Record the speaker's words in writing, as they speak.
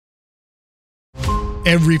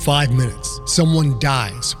Every 5 minutes, someone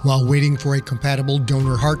dies while waiting for a compatible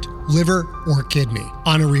donor heart, liver, or kidney.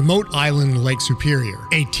 On a remote island in Lake Superior,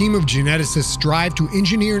 a team of geneticists strive to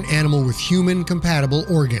engineer an animal with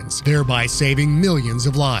human-compatible organs, thereby saving millions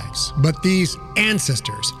of lives. But these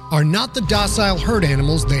ancestors are not the docile herd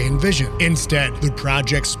animals they envision. Instead, the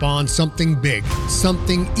project spawns something big,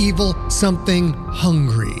 something evil, something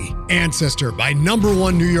hungry. Ancestor by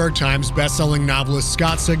 #1 New York Times bestselling novelist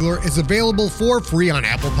Scott Sigler is available for free on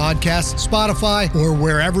Apple Podcasts, Spotify, or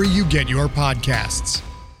wherever you get your podcasts.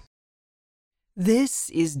 This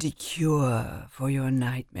is the cure for your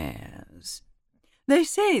nightmares. They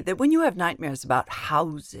say that when you have nightmares about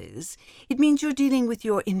houses, it means you're dealing with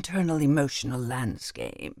your internal emotional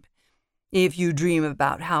landscape. If you dream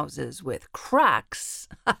about houses with cracks,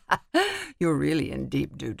 you're really in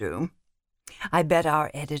deep doo-doo. I bet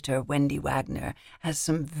our editor, Wendy Wagner, has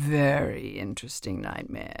some very interesting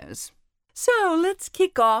nightmares. So let's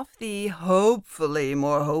kick off the hopefully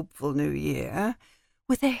more hopeful new year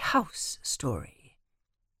with a house story.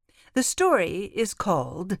 The story is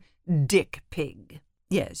called Dick Pig.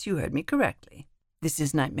 Yes, you heard me correctly. This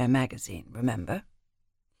is Nightmare Magazine, remember?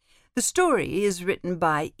 The story is written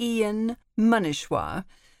by Ian Muneshwar,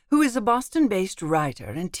 who is a Boston-based writer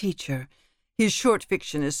and teacher. His short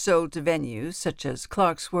fiction is sold to venues such as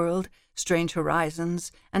Clark's World, Strange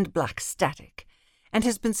Horizons, and Black Static, and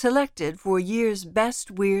has been selected for year's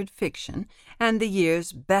Best Weird Fiction and the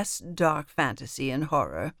year's Best Dark Fantasy and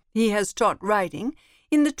Horror. He has taught writing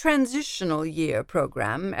in the Transitional Year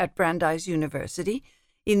program at Brandeis University,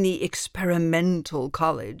 in the Experimental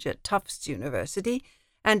College at Tufts University,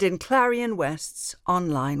 and in Clarion West's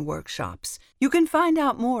online workshops. You can find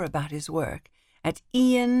out more about his work at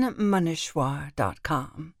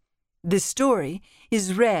ianmuneshwar.com. This story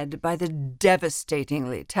is read by the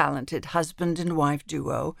devastatingly talented husband and wife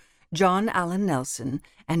duo John Allen Nelson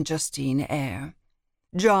and Justine Eyre.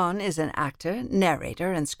 John is an actor,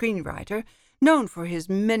 narrator, and screenwriter known for his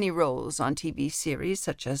many roles on TV series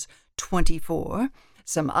such as 24,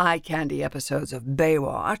 some eye-candy episodes of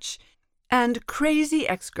Baywatch, and Crazy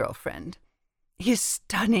Ex-Girlfriend. His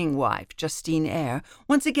stunning wife, Justine Eyre,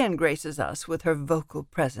 once again graces us with her vocal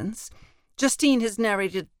presence. Justine has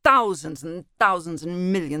narrated thousands and thousands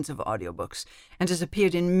and millions of audiobooks and has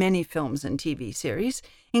appeared in many films and TV series,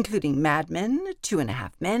 including Mad Men,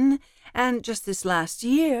 2.5 Men, and just this last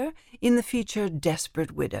year in the feature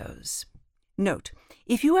Desperate Widows. Note,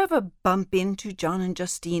 if you ever bump into John and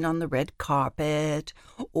Justine on the red carpet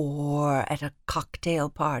or at a cocktail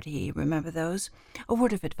party, remember those? A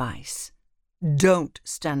word of advice. Don't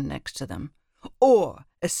stand next to them, or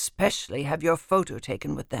especially have your photo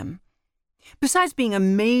taken with them. Besides being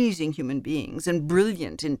amazing human beings and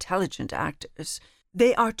brilliant, intelligent actors,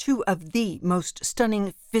 they are two of the most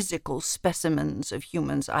stunning physical specimens of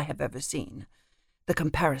humans I have ever seen. The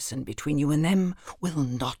comparison between you and them will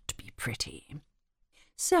not be pretty.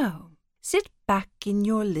 So, sit back in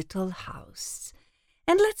your little house,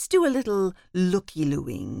 and let's do a little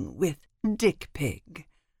looky-looing with Dick Pig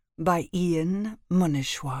by Ian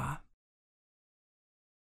Muneshwar.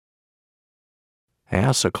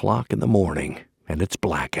 Ass o'clock in the morning, and it's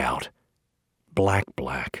blackout.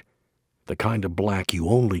 Black. The kind of black you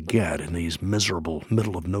only get in these miserable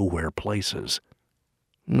middle-of-nowhere places.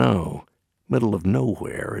 No, middle of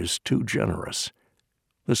nowhere is too generous.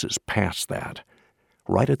 This is past that.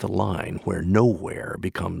 Right at the line where nowhere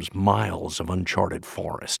becomes miles of uncharted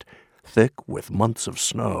forest, thick with months of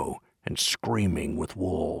snow, and screaming with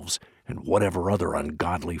wolves and whatever other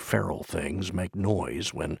ungodly feral things make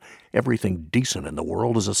noise when everything decent in the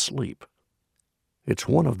world is asleep. It's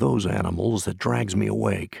one of those animals that drags me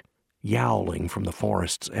awake, yowling from the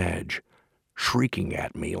forest's edge, shrieking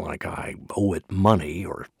at me like I owe it money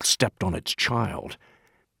or stepped on its child.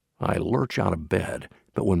 I lurch out of bed,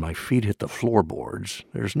 but when my feet hit the floorboards,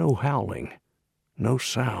 there's no howling, no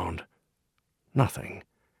sound, nothing,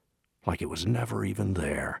 like it was never even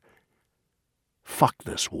there. Fuck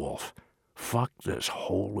this wolf. Fuck this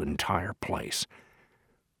whole entire place.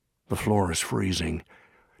 The floor is freezing.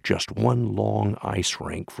 Just one long ice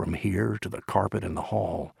rink from here to the carpet in the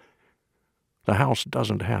hall. The house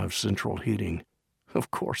doesn't have central heating. Of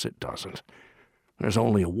course it doesn't. There's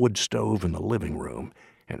only a wood stove in the living room,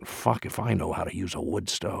 and fuck if I know how to use a wood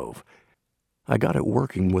stove. I got it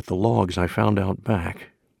working with the logs I found out back,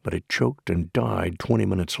 but it choked and died 20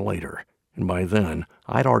 minutes later. And by then,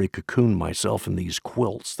 I'd already cocooned myself in these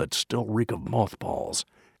quilts that still reek of mothballs.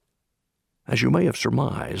 As you may have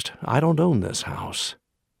surmised, I don't own this house.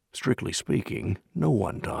 Strictly speaking, no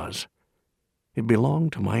one does. It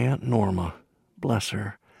belonged to my Aunt Norma, bless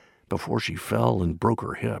her, before she fell and broke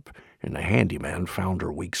her hip, and the handyman found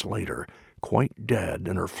her weeks later, quite dead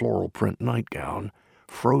in her floral print nightgown,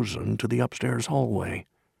 frozen to the upstairs hallway.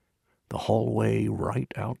 The hallway right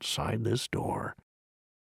outside this door.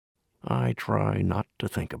 I try not to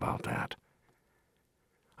think about that.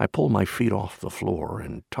 I pull my feet off the floor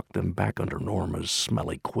and tuck them back under Norma's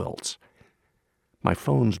smelly quilts. My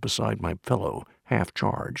phone's beside my pillow, half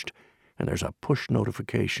charged, and there's a push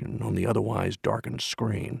notification on the otherwise darkened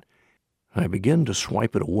screen. I begin to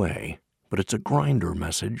swipe it away, but it's a Grindr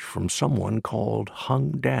message from someone called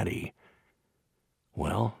Hung Daddy.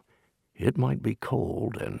 Well, it might be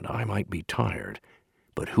cold and I might be tired,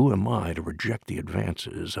 but who am I to reject the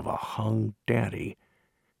advances of a Hung Daddy?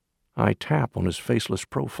 I tap on his faceless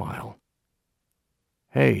profile.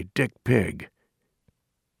 Hey, Dick Pig.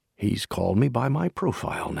 He's called me by my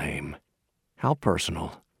profile name. How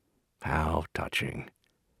personal. How touching.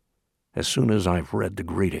 As soon as I've read the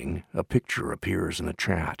greeting, a picture appears in the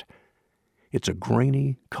chat. It's a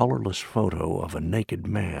grainy, colorless photo of a naked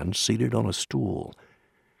man seated on a stool.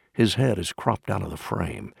 His head is cropped out of the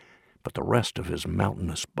frame, but the rest of his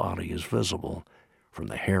mountainous body is visible, from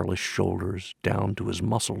the hairless shoulders down to his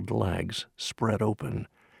muscled legs spread open.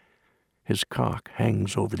 His cock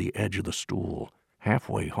hangs over the edge of the stool,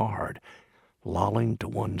 halfway hard, lolling to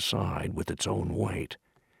one side with its own weight.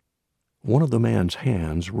 One of the man's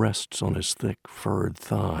hands rests on his thick, furred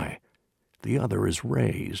thigh. The other is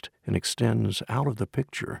raised and extends out of the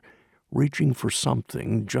picture, reaching for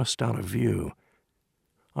something just out of view.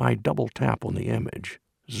 I double-tap on the image,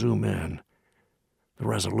 zoom in. The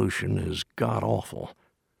resolution is god-awful.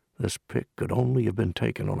 This pic could only have been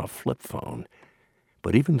taken on a flip phone,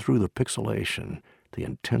 but even through the pixelation, the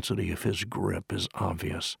intensity of his grip is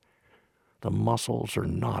obvious. The muscles are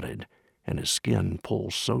knotted, and his skin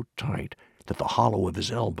pulls so tight that the hollow of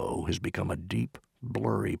his elbow has become a deep,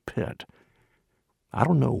 blurry pit. I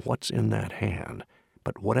don't know what's in that hand,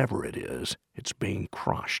 but whatever it is, it's being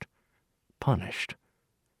crushed, punished.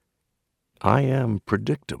 I am,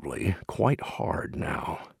 predictably, quite hard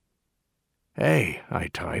now. Hey, I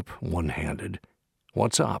type, one-handed.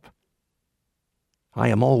 What's up? I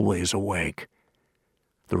am always awake.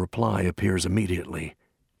 The reply appears immediately,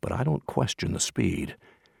 but I don't question the speed.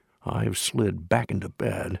 I've slid back into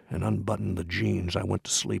bed and unbuttoned the jeans I went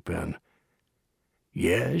to sleep in.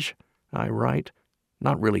 Yes, I write,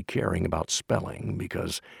 not really caring about spelling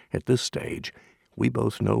because, at this stage, we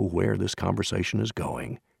both know where this conversation is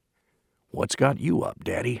going. What's got you up,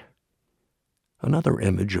 Daddy? Another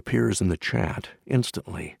image appears in the chat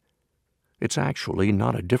instantly. It's actually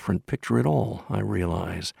not a different picture at all, I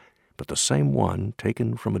realize, but the same one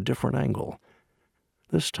taken from a different angle.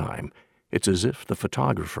 This time, it's as if the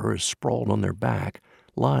photographer is sprawled on their back,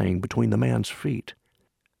 lying between the man's feet.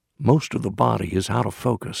 Most of the body is out of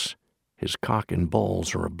focus. His cock and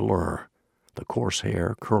balls are a blur, the coarse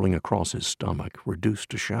hair curling across his stomach reduced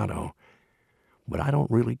to shadow. But I don't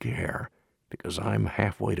really care, because I'm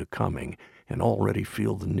halfway to coming and already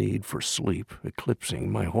feel the need for sleep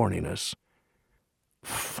eclipsing my horniness.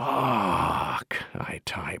 Fuck, I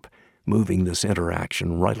type, moving this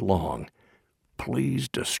interaction right along. Please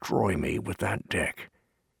destroy me with that dick.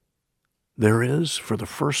 There is, for the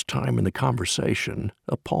first time in the conversation,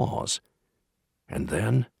 a pause. And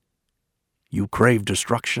then, you crave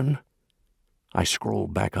destruction? I scroll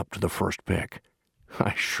back up to the first pic.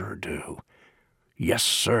 I sure do. Yes,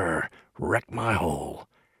 sir. Wreck my hole.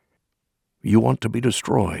 You want to be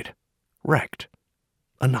destroyed. Wrecked.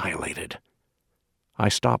 Annihilated. I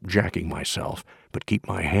stop jacking myself, but keep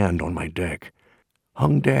my hand on my dick.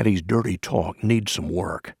 Hung Daddy's dirty talk needs some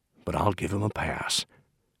work, but I'll give him a pass.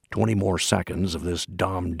 20 more seconds of this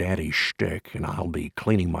Dom Daddy shtick, and I'll be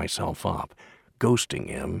cleaning myself up, ghosting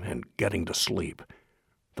him, and getting to sleep.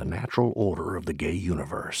 The natural order of the gay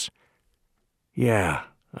universe. Yeah,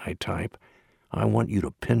 I type. I want you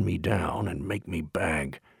to pin me down and make me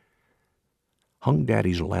beg. Hung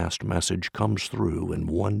Daddy's last message comes through in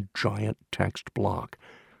one giant text block,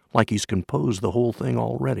 like he's composed the whole thing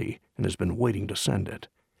already and has been waiting to send it.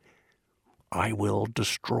 I will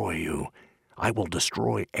destroy you. I will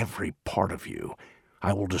destroy every part of you.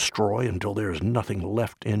 I will destroy until there is nothing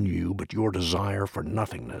left in you but your desire for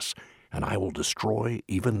nothingness, and I will destroy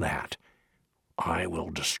even that. I will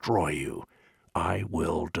destroy you. I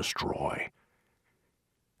will destroy.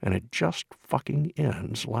 And it just fucking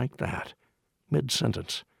ends like that,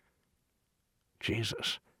 mid-sentence.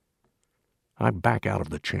 Jesus. I back out of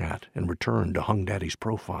the chat and return to Hung Daddy's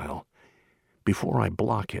profile. Before I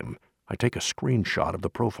block him, I take a screenshot of the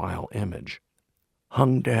profile image.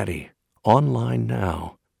 Hung Daddy, online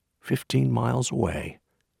now, 15 miles away.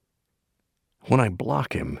 When I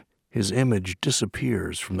block him, His image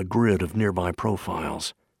disappears from the grid of nearby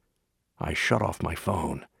profiles. I shut off my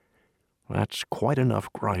phone. That's quite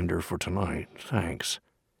enough grinder for tonight, thanks.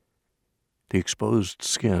 The exposed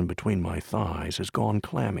skin between my thighs has gone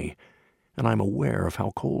clammy, and I'm aware of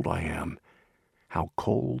how cold I am, how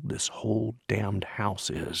cold this whole damned house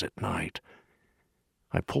is at night.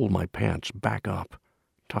 I pull my pants back up,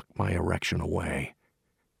 tuck my erection away.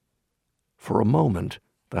 For a moment,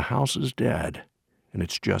 the house is dead, and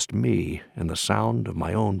it's just me and the sound of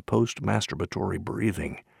my own post-masturbatory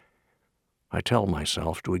breathing. I tell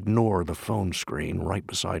myself to ignore the phone screen right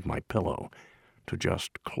beside my pillow, to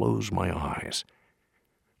just close my eyes.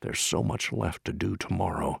 There's so much left to do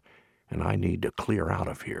tomorrow, and I need to clear out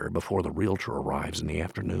of here before the realtor arrives in the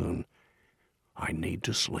afternoon. I need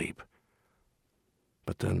to sleep.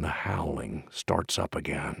 But then the howling starts up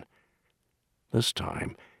again. This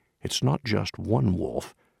time, it's not just one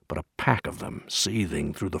wolf, but a pack of them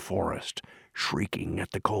seething through the forest, shrieking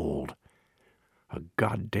at the cold. A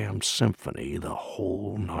goddamn symphony the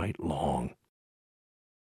whole night long.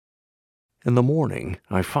 In the morning,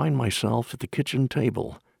 I find myself at the kitchen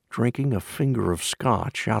table, drinking a finger of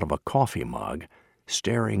scotch out of a coffee mug,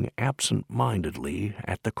 staring absent-mindedly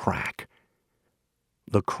at the crack.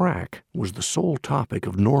 The crack was the sole topic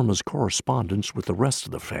of Norma's correspondence with the rest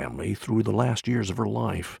of the family through the last years of her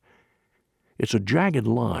life. It's a jagged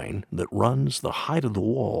line that runs the height of the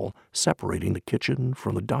wall separating the kitchen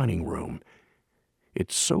from the dining room.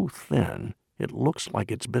 It's so thin, it looks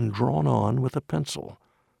like it's been drawn on with a pencil.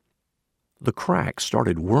 The crack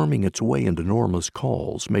started worming its way into Norma's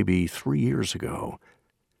calls maybe 3 years ago.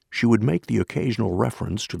 She would make the occasional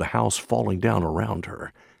reference to the house falling down around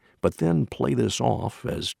her, but then play this off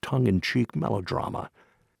as tongue-in-cheek melodrama.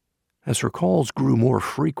 As her calls grew more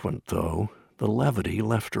frequent, though, the levity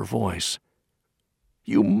left her voice.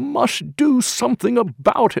 "You must do something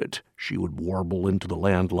about it," she would warble into the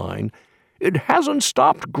landline. "It hasn't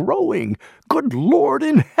stopped growing. Good Lord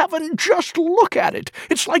in heaven, just look at it.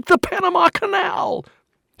 It's like the Panama Canal.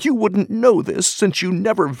 You wouldn't know this since you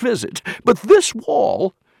never visit, but this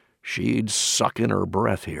wall," she'd suck in her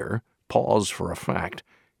breath here, pause for effect,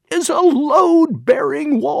 "is a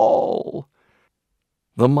load-bearing wall."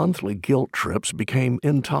 The monthly guilt trips became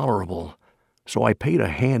intolerable, so I paid a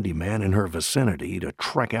handyman in her vicinity to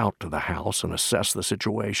trek out to the house and assess the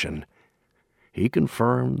situation. He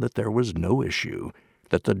confirmed that there was no issue,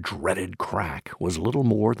 that the dreaded crack was little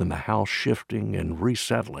more than the house shifting and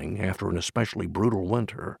resettling after an especially brutal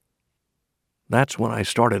winter. That's when I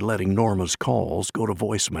started letting Norma's calls go to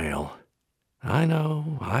voicemail. I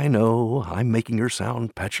know, I'm making her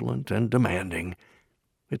sound petulant and demanding.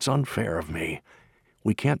 It's unfair of me.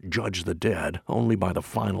 We can't judge the dead only by the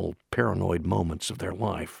final paranoid moments of their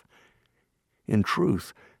life. In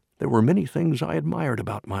truth, there were many things I admired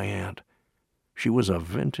about my aunt. She was a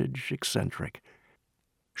vintage eccentric.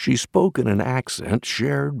 She spoke in an accent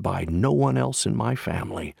shared by no one else in my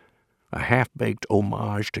family, a half-baked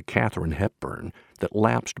homage to Katharine Hepburn that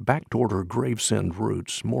lapsed back toward her Gravesend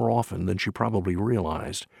roots more often than she probably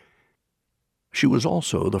realized. She was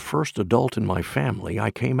also the first adult in my family I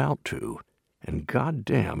came out to, and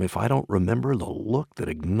goddamn if I don't remember the look that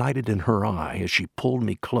ignited in her eye as she pulled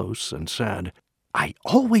me close and said, "I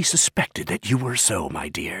always suspected that you were so, my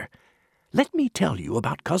dear. Let me tell you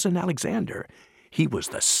about Cousin Alexander. He was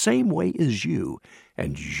the same way as you,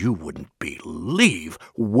 and you wouldn't believe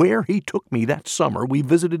where he took me that summer we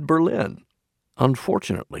visited Berlin."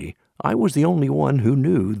 Unfortunately, I was the only one who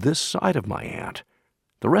knew this side of my aunt.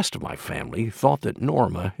 The rest of my family thought that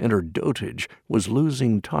Norma, in her dotage, was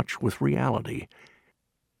losing touch with reality.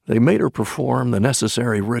 They made her perform the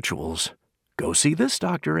necessary rituals. Go see this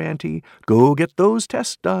doctor, Auntie. Go get those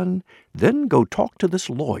tests done. Then go talk to this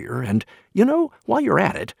lawyer, and, while you're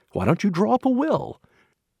at it, why don't you draw up a will?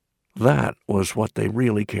 That was what they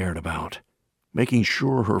really cared about, making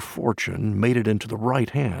sure her fortune made it into the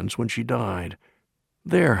right hands when she died.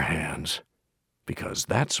 Their hands. Because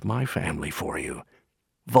that's my family for you.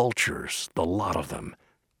 Vultures, the lot of them.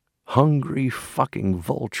 Hungry fucking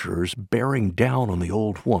vultures bearing down on the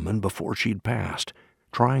old woman before she'd passed,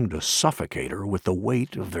 trying to suffocate her with the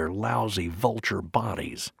weight of their lousy vulture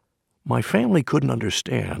bodies. My family couldn't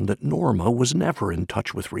understand that Norma was never in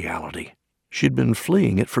touch with reality. She'd been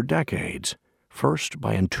fleeing it for decades, first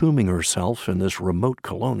by entombing herself in this remote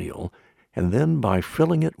colonial, and then by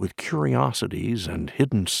filling it with curiosities and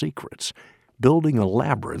hidden secrets, building a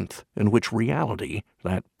labyrinth in which reality,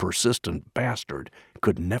 that persistent bastard,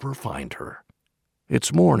 could never find her.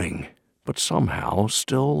 It's morning, but somehow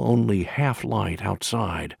still only half light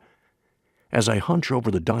outside. As I hunch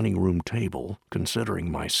over the dining room table,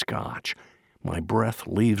 considering my scotch, My breath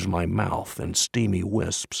leaves my mouth in steamy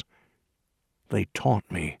wisps. They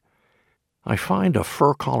taunt me. I find a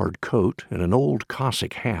fur-collared coat and an old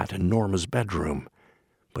Cossack hat in Norma's bedroom,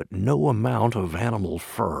 but no amount of animal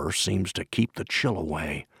fur seems to keep the chill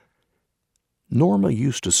away. Norma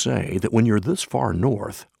used to say that when you're this far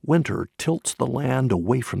north, winter tilts the land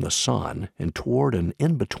away from the sun and toward an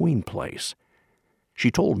in-between place.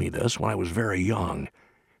 She told me this when I was very young,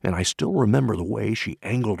 and I still remember the way she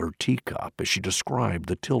angled her teacup as she described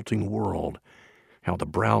the tilting world, how the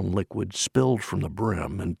brown liquid spilled from the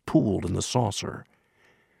brim and pooled in the saucer.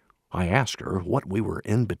 I asked her what we were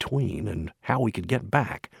in between and how we could get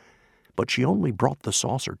back, but she only brought the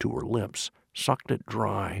saucer to her lips, sucked it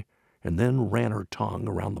dry, and then ran her tongue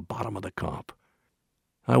around the bottom of the cup.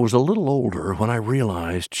 I was a little older when I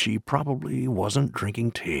realized she probably wasn't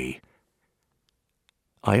drinking tea.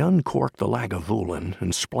 I uncork the Lagavulin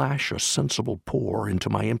and splash a sensible pour into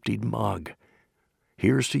my emptied mug.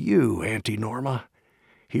 Here's to you, Auntie Norma.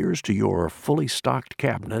 Here's to your fully stocked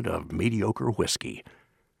cabinet of mediocre whiskey.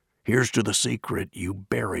 Here's to the secret you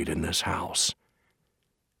buried in this house.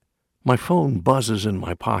 My phone buzzes in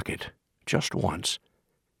my pocket, just once.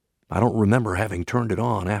 I don't remember having turned it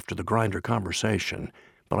on after the Grinder conversation,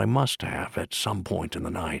 but I must have at some point in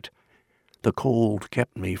the night. The cold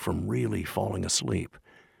kept me from really falling asleep.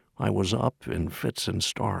 I was up in fits and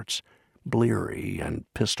starts, bleary and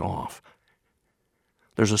pissed off.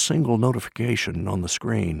 There's a single notification on the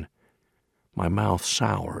screen. My mouth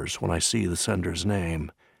sours when I see the sender's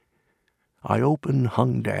name. I open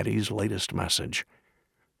Hung Daddy's latest message.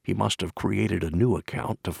 He must have created a new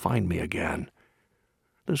account to find me again.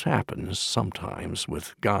 This happens sometimes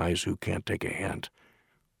with guys who can't take a hint.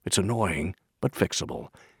 It's annoying, but fixable.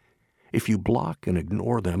 If you block and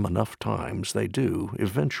ignore them enough times, they do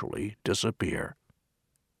eventually disappear.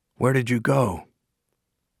 Where did you go?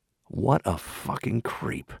 What a fucking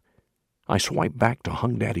creep. I swipe back to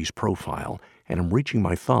Hung Daddy's profile and am reaching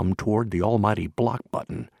my thumb toward the almighty block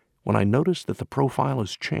button when I notice that the profile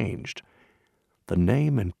has changed. The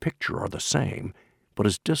name and picture are the same, but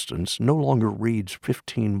his distance no longer reads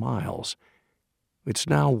 15 miles. It's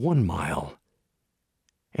now 1 mile.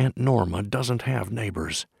 Aunt Norma doesn't have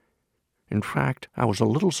neighbors. In fact, I was a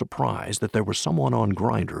little surprised that there was someone on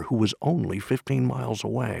Grindr who was only 15 miles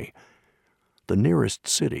away. The nearest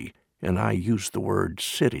city, and I use the word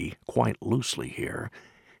city quite loosely here,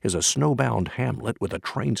 is a snowbound hamlet with a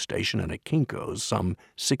train station and a Kinko's some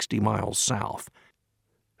 60 miles south.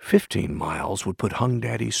 15 miles would put Hung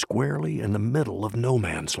Daddy squarely in the middle of no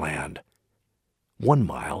man's land. 1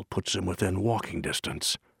 mile puts him within walking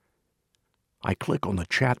distance. I click on the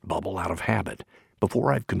chat bubble out of habit,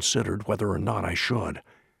 before I've considered whether or not I should.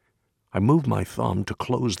 I move my thumb to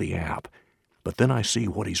close the app, but then I see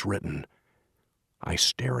what he's written. I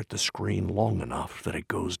stare at the screen long enough that it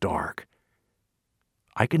goes dark.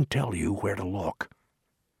 I can tell you where to look.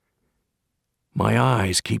 My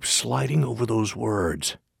eyes keep sliding over those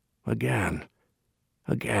words. Again.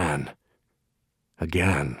 And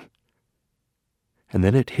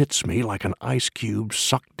then it hits me like an ice cube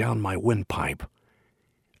sucked down my windpipe.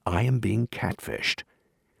 I am being catfished.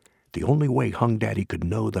 The only way Hung Daddy could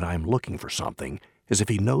know that I am looking for something is if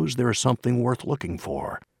he knows there is something worth looking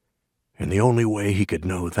for. And the only way he could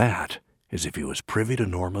know that is if he was privy to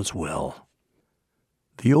Norma's will.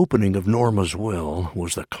 The opening of Norma's will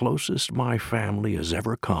was the closest my family has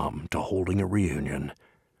ever come to holding a reunion.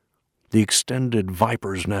 The extended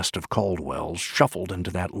viper's nest of Caldwells shuffled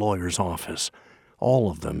into that lawyer's office, all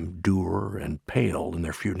of them dour and pale in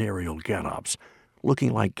their funereal get-ups,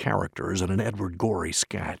 looking like characters in an Edward Gorey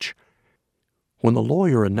sketch. When the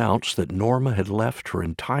lawyer announced that Norma had left her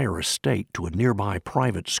entire estate to a nearby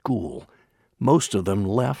private school, most of them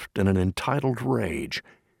left in an entitled rage.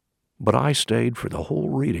 But I stayed for the whole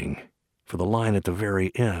reading, for the line at the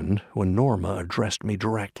very end when Norma addressed me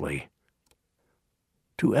directly.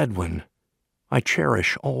 To Edwin, I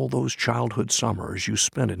cherish all those childhood summers you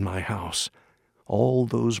spent in my house, all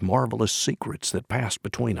those marvelous secrets that passed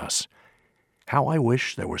between us. How I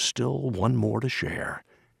wish there was still one more to share.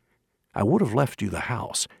 I would have left you the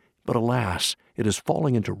house, but alas, it is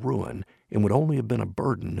falling into ruin and would only have been a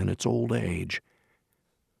burden in its old age.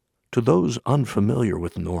 To those unfamiliar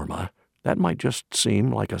with Norma, that might just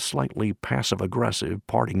seem like a slightly passive-aggressive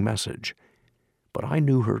parting message. But I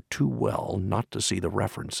knew her too well not to see the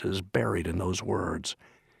references buried in those words.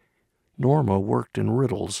 Norma worked in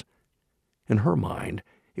riddles. In her mind,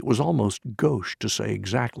 it was almost gauche to say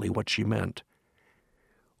exactly what she meant.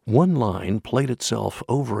 One line played itself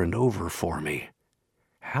over and over for me.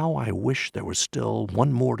 How I wish there was still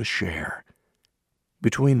one more to share.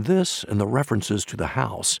 Between this and the references to the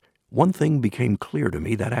house, One thing became clear to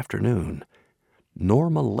me that afternoon.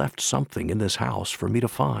 Norma left something in this house for me to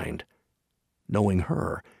find. Knowing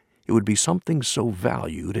her, it would be something so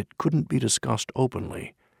valued it couldn't be discussed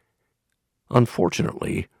openly.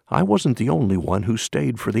 Unfortunately, I wasn't the only one who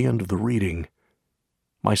stayed for the end of the reading.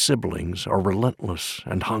 My siblings are relentless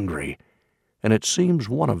and hungry, and it seems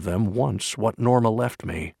one of them wants what Norma left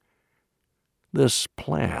me. This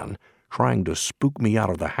plan, trying to spook me out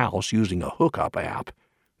of the house using a hookup app,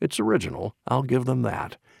 it's original, I'll give them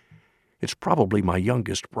that. It's probably my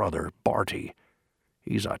youngest brother, Barty.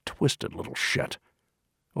 He's a twisted little shit.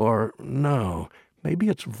 Or, no, maybe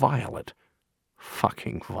it's Violet.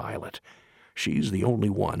 Fucking Violet. She's the only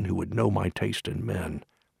one who would know my taste in men.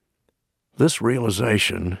 This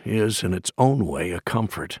realization is, in its own way, a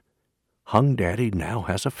comfort. Hung Daddy now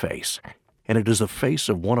has a face, and it is the face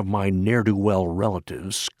of one of my ne'er-do-well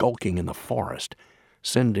relatives skulking in the forest,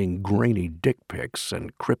 sending grainy dick pics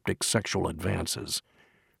and cryptic sexual advances.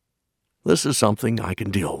 This is something I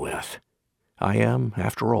can deal with. I am,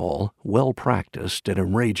 after all, well practiced at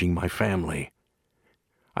enraging my family.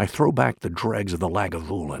 I throw back the dregs of the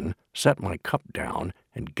Lagavulin, set my cup down,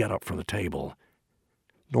 and get up from the table.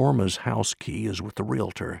 Norma's house key is with the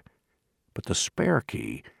realtor, but the spare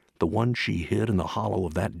key, the one she hid in the hollow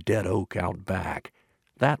of that dead oak out back,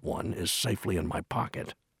 that one is safely in my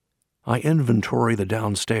pocket. I inventory the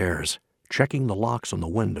downstairs, checking the locks on the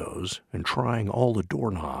windows and trying all the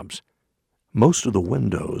doorknobs. Most of the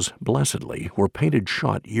windows, blessedly, were painted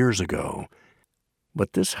shut years ago.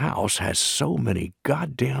 But this house has so many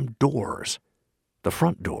goddamn doors. The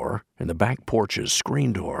front door and the back porch's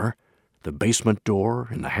screen door, the basement door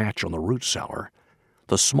and the hatch on the root cellar,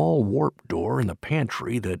 the small warped door in the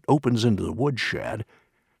pantry that opens into the woodshed,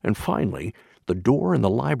 and finally, the door in the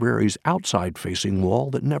library's outside-facing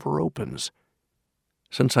wall that never opens.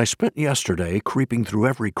 Since I spent yesterday creeping through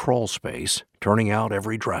every crawl space, turning out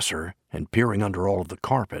every dresser, and peering under all of the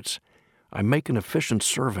carpets, I make an efficient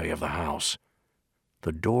survey of the house.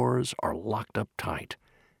 The doors are locked up tight.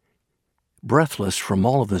 Breathless from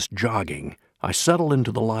all of this jogging, I settle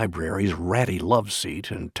into the library's ratty love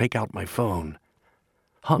seat and take out my phone.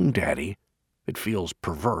 Hung Daddy, it feels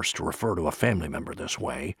perverse to refer to a family member this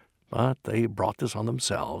way, but they brought this on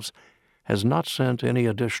themselves, has not sent any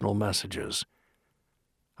additional messages.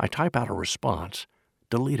 I type out a response,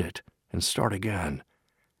 delete it, and start again.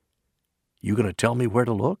 You gonna tell me where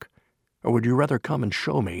to look? Or would you rather come and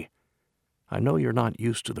show me? I know you're not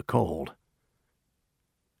used to the cold.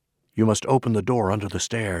 You must open the door under the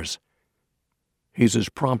stairs. He's as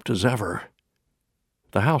prompt as ever.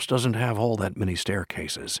 The house doesn't have all that many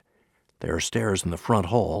staircases. There are stairs in the front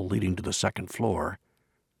hall leading to the second floor.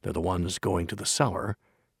 They're the ones going to the cellar.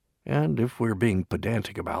 And if we're being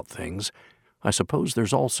pedantic about things, I suppose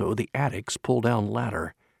there's also the attic's pull-down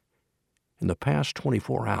ladder. In the past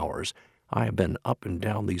 24 hours, I have been up and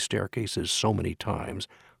down these staircases so many times,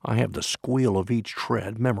 I have the squeal of each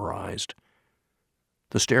tread memorized.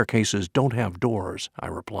 The staircases don't have doors, I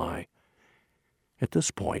reply. At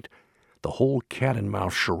this point, the whole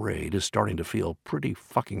cat-and-mouse charade is starting to feel pretty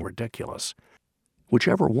fucking ridiculous.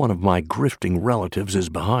 Whichever one of my grifting relatives is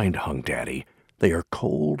behind Hung Daddy, they are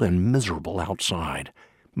cold and miserable outside,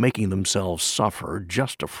 making themselves suffer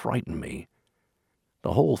just to frighten me.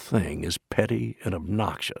 The whole thing is petty and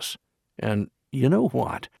obnoxious. And you know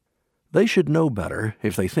what? They should know better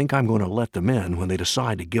if they think I'm going to let them in when they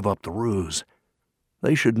decide to give up the ruse.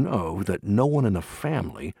 They should know that no one in the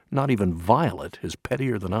family, not even Violet, is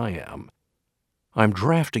pettier than I am. I'm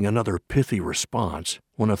drafting another pithy response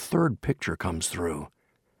when a third picture comes through.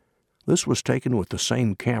 This was taken with the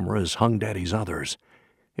same camera as Hung Daddy's others.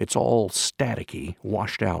 It's all staticky,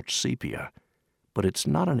 washed-out sepia. But it's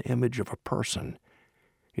not an image of a person.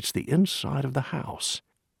 It's the inside of the house.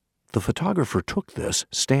 The photographer took this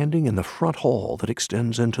standing in the front hall that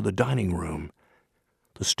extends into the dining room.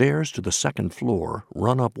 The stairs to the second floor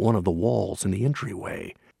run up one of the walls in the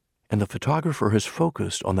entryway, and the photographer has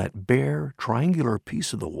focused on that bare, triangular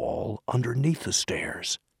piece of the wall underneath the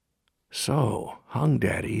stairs. So, Hung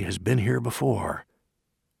Daddy has been here before.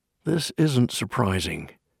 This isn't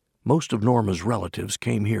surprising. Most of Norma's relatives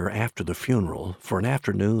came here after the funeral for an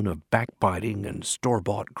afternoon of backbiting and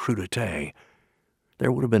store-bought crudité.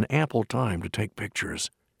 There would have been ample time to take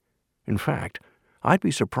pictures. In fact, I'd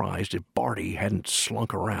be surprised if Barty hadn't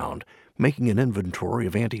slunk around, making an inventory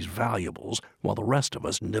of Auntie's valuables while the rest of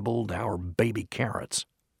us nibbled our baby carrots.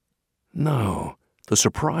 No, the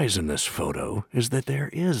surprise in this photo is that there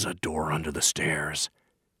is a door under the stairs.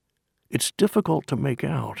 It's difficult to make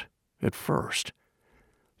out at first.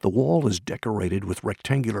 The wall is decorated with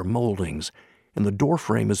rectangular moldings, and the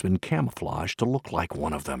doorframe has been camouflaged to look like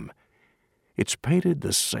one of them. It's painted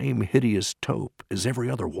the same hideous taupe as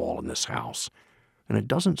every other wall in this house, and it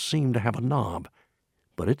doesn't seem to have a knob,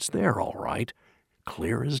 but it's there all right,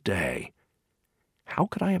 clear as day. How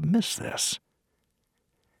could I have missed this?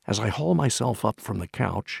 As I haul myself up from the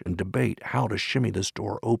couch and debate how to shimmy this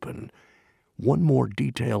door open, one more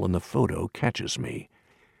detail in the photo catches me.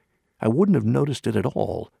 I wouldn't have noticed it at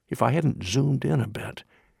all if I hadn't zoomed in a bit,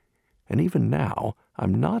 and even now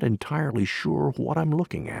I'm not entirely sure what I'm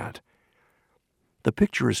looking at. The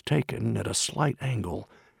picture is taken at a slight angle,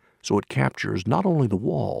 so it captures not only the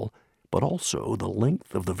wall, but also the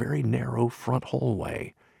length of the very narrow front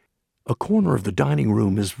hallway. A corner of the dining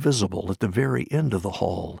room is visible at the very end of the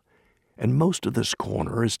hall, and most of this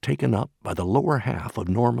corner is taken up by the lower half of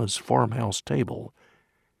Norma's farmhouse table.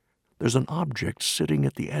 There's an object sitting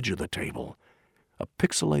at the edge of the table, a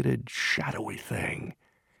pixelated, shadowy thing.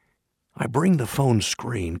 I bring the phone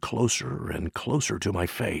screen closer and closer to my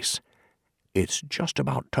face. It's just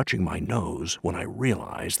about touching my nose when I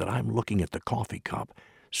realize that I'm looking at the coffee cup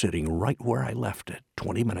sitting right where I left it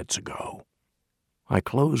 20 minutes ago. I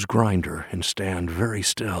close Grindr and stand very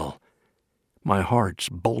still. My heart's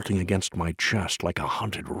bolting against my chest like a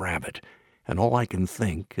hunted rabbit, and all I can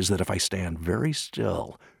think is that if I stand very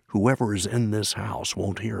still, whoever is in this house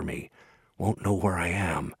won't hear me, won't know where I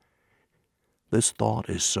am. This thought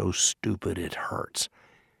is so stupid it hurts.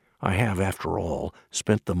 I have, after all,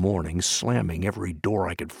 spent the morning slamming every door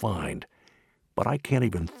I could find, but I can't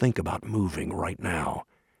even think about moving right now.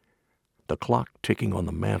 The clock ticking on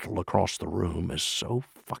the mantel across the room is so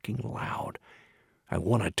fucking loud. I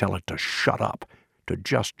want to tell it to shut up, to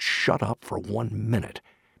just shut up for 1 minute,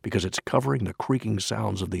 because it's covering the creaking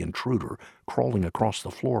sounds of the intruder crawling across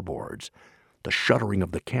the floorboards, the shuddering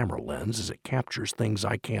of the camera lens as it captures things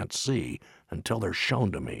I can't see until they're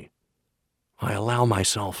shown to me. I allow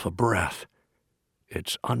myself a breath.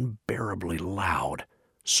 It's unbearably loud,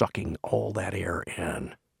 sucking all that air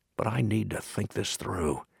in, but I need to think this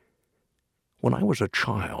through. When I was a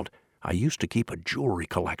child, I used to keep a jewelry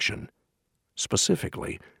collection.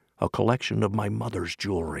 Specifically, a collection of my mother's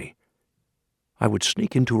jewelry. I would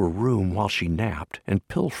sneak into her room while she napped and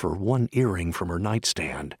pilfer one earring from her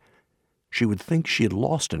nightstand. She would think she had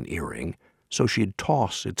lost an earring, so she'd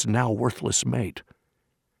toss its now worthless mate.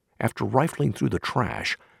 After rifling through the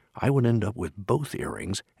trash, I would end up with both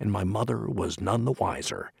earrings, and my mother was none the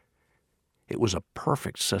wiser. It was a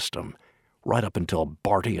perfect system, right up until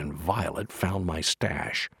Barty and Violet found my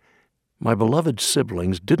stash. My beloved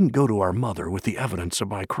siblings didn't go to our mother with the evidence of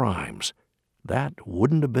my crimes. That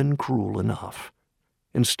wouldn't have been cruel enough.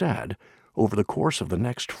 Instead, over the course of the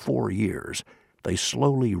next 4 years, they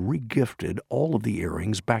slowly regifted all of the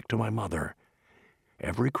earrings back to my mother.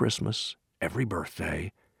 Every Christmas, every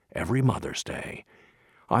birthday, every Mother's Day,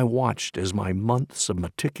 I watched as my months of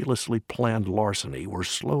meticulously planned larceny were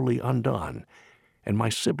slowly undone, and my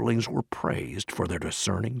siblings were praised for their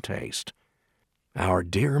discerning taste. Our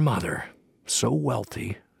dear mother, so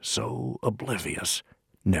wealthy, so oblivious,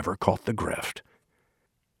 never caught the grift.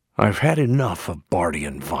 I've had enough of Barty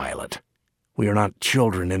and Violet. We are not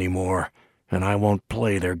children anymore, and I won't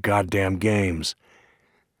play their goddamn games.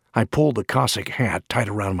 I pull the Cossack hat tight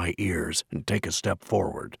around my ears and take a step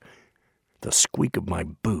forward. The squeak of my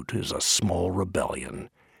boot is a small rebellion.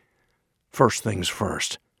 First things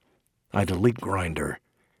first, I delete Grindr.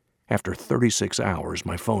 After 36 hours,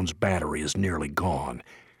 my phone's battery is nearly gone,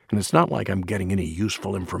 and it's not like I'm getting any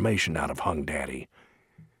useful information out of Hung Daddy.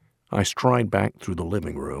 I stride back through the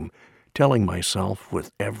living room, telling myself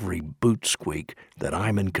with every boot squeak that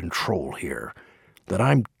I'm in control here, that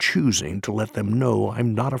I'm choosing to let them know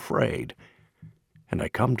I'm not afraid. And I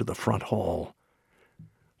come to the front hall.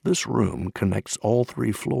 This room connects all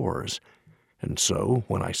 3 floors, and so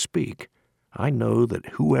when I speak, I know that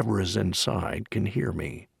whoever is inside can hear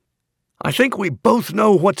me. I think we both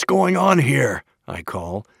know what's going on here, I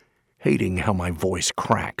call, hating how my voice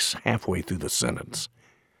cracks halfway through the sentence.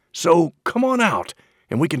 So come on out,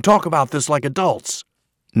 and we can talk about this like adults.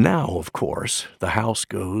 Now, of course, the house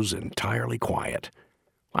goes entirely quiet.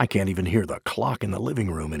 I can't even hear the clock in the living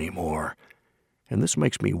room anymore. And this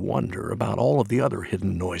makes me wonder about all of the other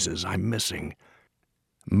hidden noises I'm missing.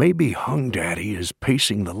 Maybe Hung Daddy is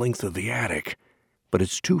pacing the length of the attic, but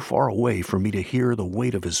it's too far away for me to hear the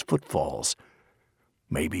weight of his footfalls.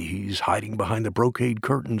 Maybe he's hiding behind the brocade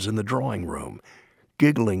curtains in the drawing room,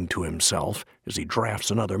 giggling to himself as he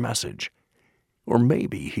drafts another message. Or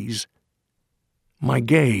maybe he's... My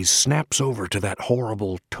gaze snaps over to that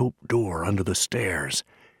horrible taupe door under the stairs.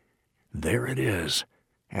 There it is,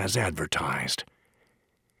 as advertised.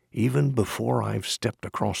 Even before I've stepped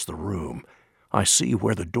across the room, I see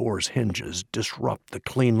where the door's hinges disrupt the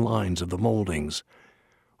clean lines of the moldings.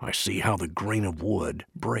 I see how the grain of wood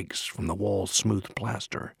breaks from the wall's smooth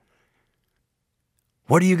plaster.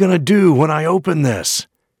 "What are you going to do when I open this?"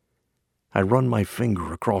 I run my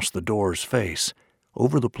finger across the door's face,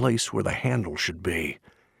 over the place where the handle should be.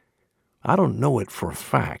 I don't know it for a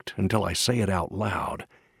fact until I say it out loud,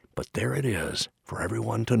 but there it is for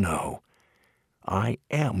everyone to know. I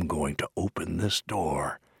am going to open this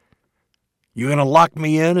door. "You gonna lock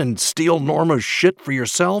me in and steal Norma's shit for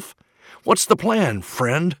yourself? What's the plan,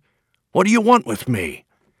 friend? What do you want with me?"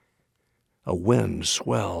 A wind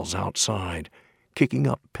swells outside, kicking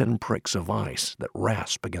up pinpricks of ice that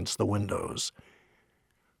rasp against the windows.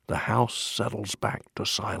 The house settles back to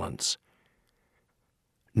silence.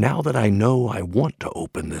 Now that I know I want to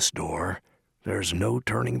open this door, there's no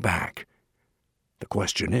turning back. The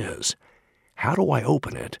question is, how do I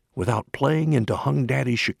open it without playing into Hung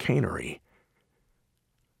Daddy's chicanery?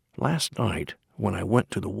 Last night, when I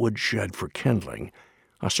went to the woodshed for kindling,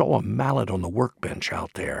 I saw a mallet on the workbench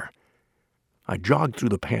out there. I jogged through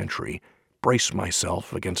the pantry, braced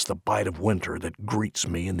myself against the bite of winter that greets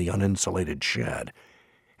me in the uninsulated shed,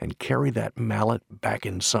 and carried that mallet back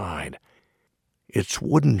inside. Its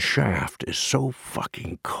wooden shaft is so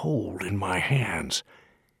fucking cold in my hands,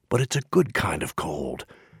 but it's a good kind of cold,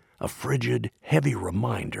 a frigid, heavy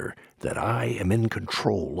reminder that I am in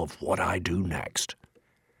control of what I do next.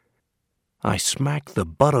 I smack the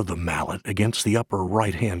butt of the mallet against the upper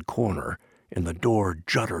right-hand corner, and the door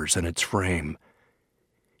judders in its frame.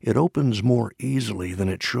 It opens more easily than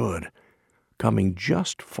it should, coming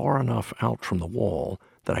just far enough out from the wall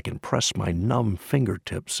that I can press my numb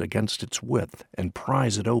fingertips against its width and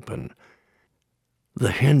prise it open.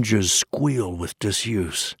 The hinges squeal with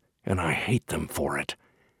disuse, and I hate them for it.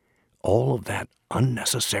 All of that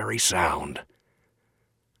unnecessary sound.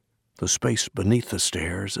 The space beneath the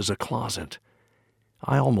stairs is a closet.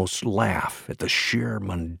 I almost laugh at the sheer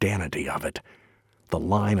mundanity of it. The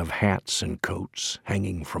line of hats and coats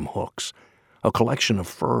hanging from hooks, a collection of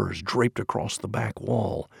furs draped across the back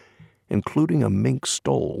wall, including a mink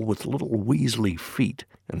stole with little weaselly feet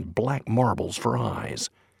and black marbles for eyes.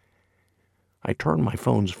 I turn my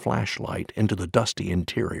phone's flashlight into the dusty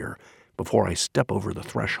interior before I step over the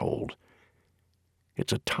threshold.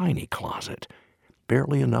 It's a tiny closet,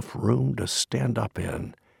 barely enough room to stand up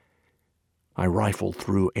in. I rifle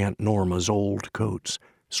through Aunt Norma's old coats,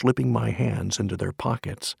 slipping my hands into their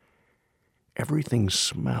pockets. Everything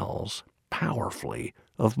smells powerfully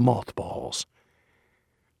of mothballs.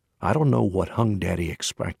 I don't know what Hung Daddy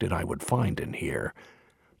expected I would find in here,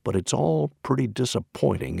 but it's all pretty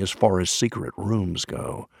disappointing as far as secret rooms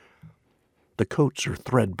go. The coats are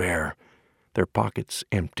threadbare, their pockets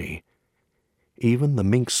empty. Even the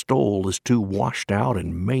mink stole is too washed out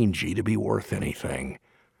and mangy to be worth anything.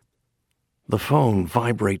 The phone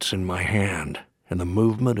vibrates in my hand, and the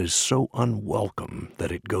movement is so unwelcome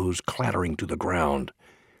that it goes clattering to the ground.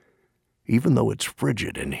 Even though it's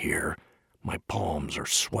frigid in here, my palms are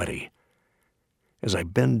sweaty. As I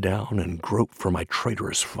bend down and grope for my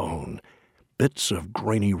traitorous phone, bits of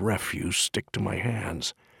grainy refuse stick to my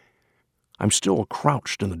hands. I'm still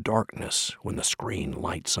crouched in the darkness when the screen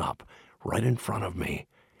lights up right in front of me,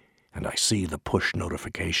 and I see the push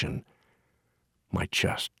notification. My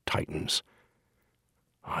chest tightens.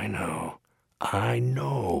 I know.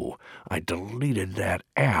 I deleted that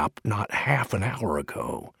app not half an hour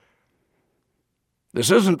ago.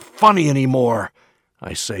 "This isn't funny anymore,"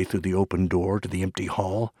 I say through the open door to the empty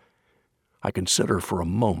hall. I consider for a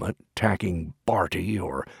moment tacking Barty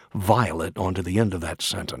or Violet onto the end of that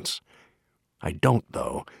sentence. I don't,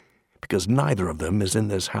 though, because neither of them is in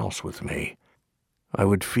this house with me. I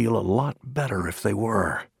would feel a lot better if they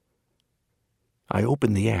were. I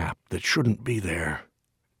open the app that shouldn't be there.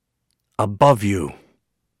 Above you.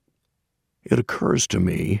 It occurs to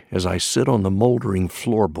me as I sit on the moldering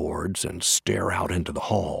floorboards and stare out into the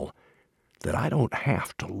hall that I don't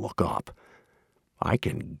have to look up. I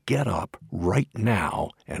can get up right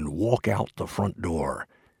now and walk out the front door.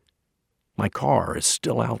 My car is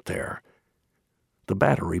still out there. The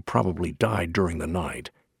battery probably died during the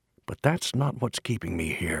night, but that's not what's keeping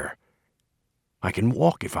me here. I can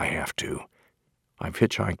walk if I have to. I've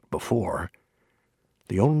hitchhiked before.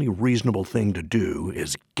 The only reasonable thing to do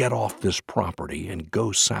is get off this property and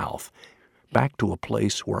go south, back to a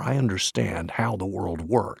place where I understand how the world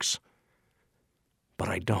works. But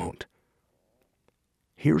I don't.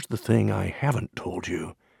 Here's the thing I haven't told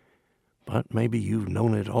you, but maybe you've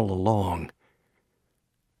known it all along.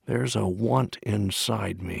 There's a want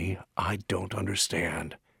inside me I don't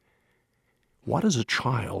understand. Why does a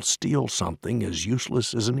child steal something as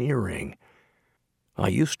useless as an earring? I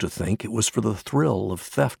used to think it was for the thrill of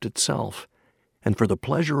theft itself, and for the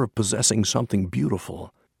pleasure of possessing something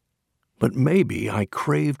beautiful. But maybe I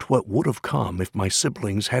craved what would have come if my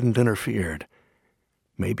siblings hadn't interfered.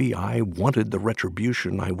 Maybe I wanted the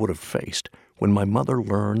retribution I would have faced when my mother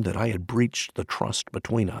learned that I had breached the trust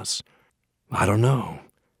between us. I don't know.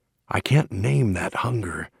 I can't name that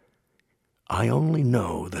hunger. I only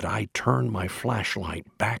know that I turned my flashlight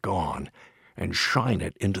back on and shine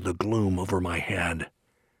it into the gloom over my head.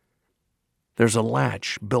 There's a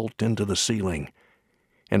latch built into the ceiling,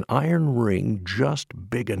 an iron ring just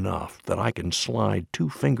big enough that I can slide 2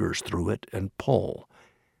 fingers through it and pull.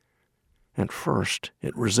 At first,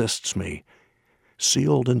 it resists me,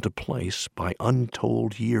 sealed into place by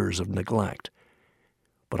untold years of neglect.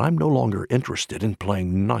 But I'm no longer interested in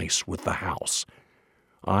playing nice with the house.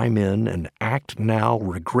 I'm in an act now,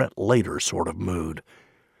 regret later sort of mood.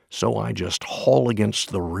 So I just haul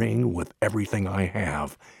against the ring with everything I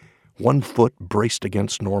have, 1 foot braced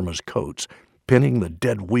against Norma's coats, pinning the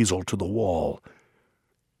dead weasel to the wall.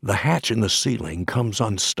 The hatch in the ceiling comes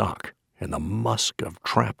unstuck, and the musk of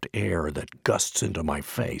trapped air that gusts into my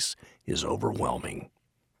face is overwhelming.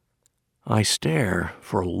 I stare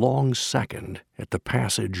for a long second at the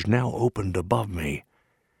passage now opened above me.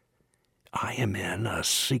 I am in a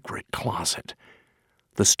secret closet.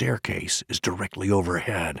 The staircase is directly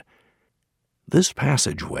overhead. This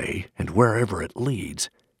passageway, and wherever it leads,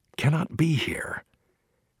 cannot be here.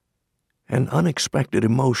 An unexpected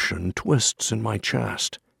emotion twists in my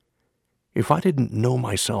chest. If I didn't know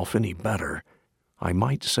myself any better, I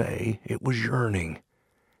might say it was yearning.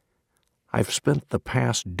 I've spent the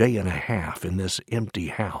past day and a half in this empty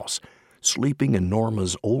house, sleeping in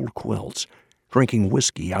Norma's old quilts, drinking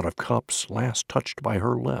whiskey out of cups last touched by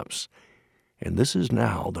her lips, and this is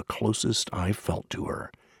now the closest I've felt to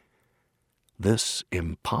her. This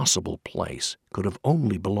impossible place could have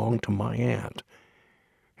only belonged to my aunt,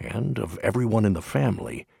 and of everyone in the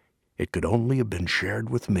family, it could only have been shared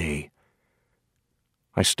with me.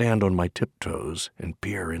 I stand on my tiptoes and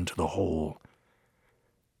peer into the hole.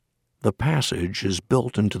 The passage is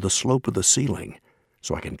built into the slope of the ceiling,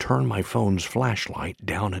 so I can turn my phone's flashlight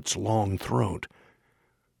down its long throat.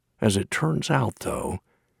 As it turns out, though,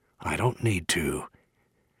 I don't need to.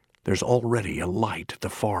 There's already a light at the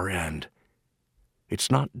far end. It's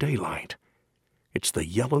not daylight. It's the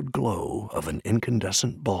yellowed glow of an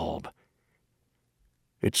incandescent bulb.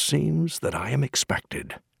 It seems that I am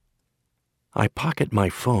expected. I pocket my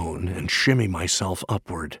phone and shimmy myself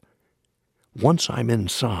upward. Once I'm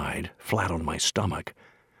inside, flat on my stomach,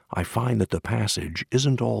 I find that the passage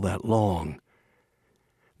isn't all that long.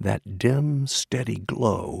 That dim, steady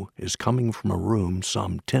glow is coming from a room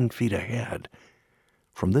some 10 feet ahead.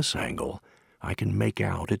 From this angle, I can make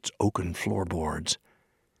out its oaken floorboards.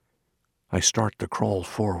 I start to crawl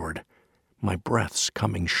forward, my breaths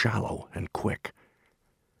coming shallow and quick.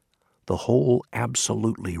 The hole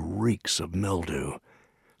absolutely reeks of mildew,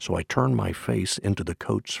 so I turn my face into the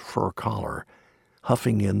coat's fur collar,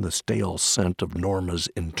 huffing in the stale scent of Norma's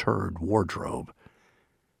interred wardrobe.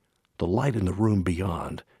 The light in the room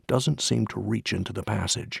beyond doesn't seem to reach into the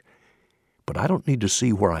passage, but I don't need to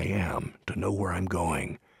see where I am to know where I'm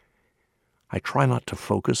going. I try not to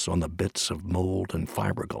focus on the bits of mold and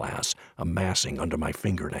fiberglass amassing under my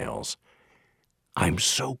fingernails. I'm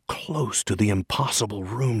so close to the impossible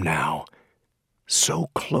room now, so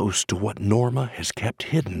close to what Norma has kept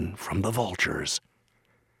hidden from the vultures.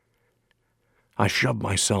 I shove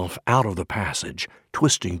myself out of the passage,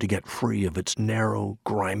 twisting to get free of its narrow,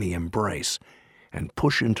 grimy embrace, and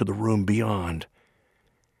push into the room beyond.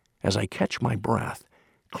 As I catch my breath,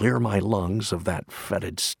 clear my lungs of that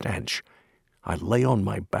fetid stench, I lay on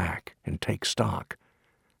my back and take stock.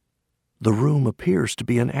 The room appears to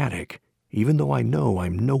be an attic, even though I know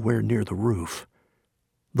I'm nowhere near the roof.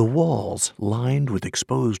 The walls, lined with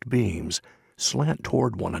exposed beams, slant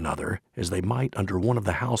toward one another as they might under one of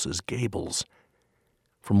the house's gables.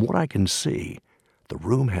 From what I can see, the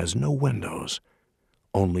room has no windows,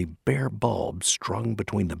 only bare bulbs strung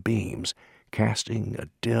between the beams, casting a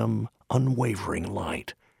dim, unwavering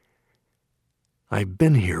light. I've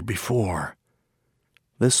been here before.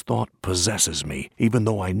 This thought possesses me, even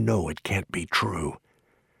though I know it can't be true.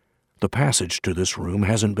 The passage to this room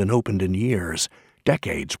hasn't been opened in years,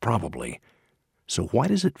 decades probably. So why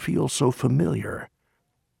does it feel so familiar?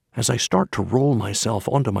 As I start to roll myself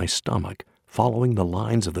onto my stomach, following the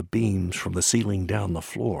lines of the beams from the ceiling down the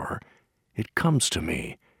floor, it comes to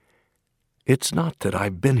me. It's not that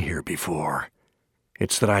I've been here before.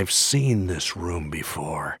 It's that I've seen this room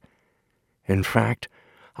before. In fact,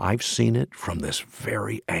 I've seen it from this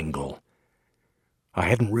very angle. I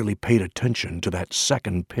hadn't really paid attention to that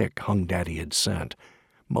second pic Hung Daddy had sent,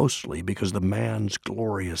 mostly because the man's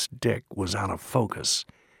glorious dick was out of focus.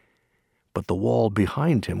 But the wall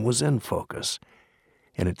behind him was in focus,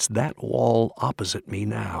 and it's that wall opposite me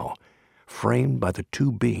now, framed by the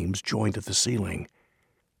two beams joined at the ceiling.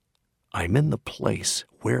 I'm in the place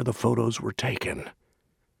where the photos were taken.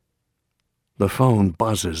 The phone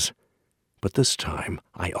buzzes, but this time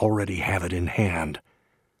I already have it in hand.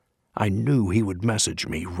 I knew he would message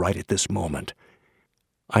me right at this moment.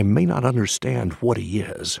 I may not understand what he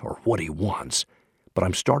is or what he wants, but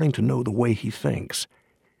I'm starting to know the way he thinks,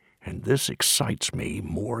 and this excites me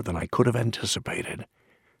more than I could have anticipated.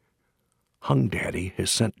 Hung Daddy has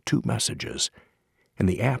sent 2 messages, and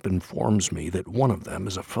the app informs me that one of them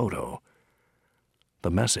is a photo. The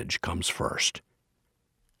message comes first.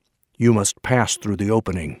 You must pass through the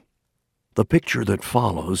opening. The picture that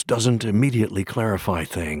follows doesn't immediately clarify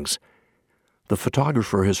things. The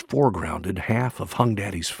photographer has foregrounded half of Hung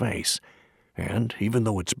Daddy's face, and even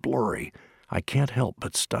though it's blurry, I can't help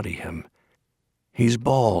but study him. He's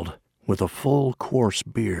bald, with a full, coarse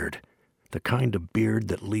beard, the kind of beard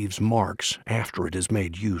that leaves marks after it has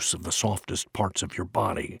made use of the softest parts of your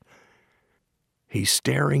body. He's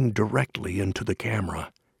staring directly into the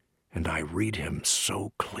camera, and I read him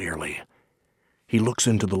so clearly. He looks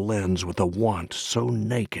into the lens with a want so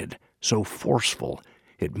naked, so forceful,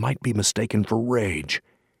 it might be mistaken for rage.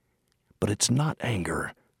 But it's not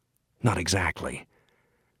anger. Not exactly.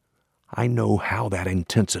 I know how that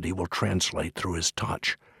intensity will translate through his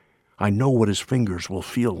touch. I know what his fingers will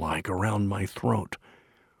feel like around my throat.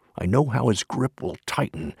 I know how his grip will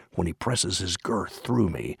tighten when he presses his girth through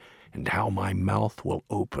me, and how my mouth will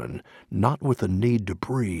open, not with a need to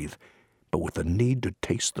breathe, but with a need to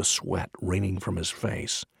taste the sweat raining from his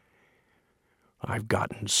face. I've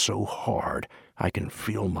gotten so hard I can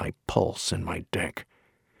feel my pulse in my dick.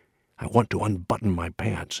 I want to unbutton my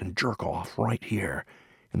pants and jerk off right here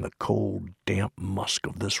in the cold, damp musk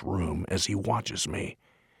of this room as he watches me.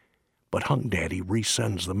 But Hung Daddy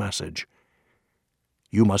resends the message.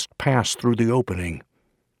 You must pass through the opening.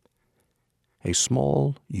 A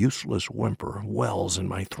small, useless whimper wells in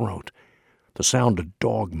my throat, the sound a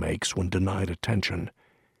dog makes when denied attention.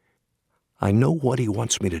 I know what he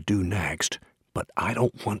wants me to do next, but I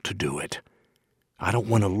don't want to do it. I don't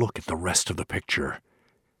want to look at the rest of the picture.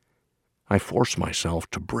 I force myself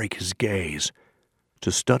to break his gaze,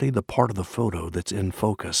 to study the part of the photo that's in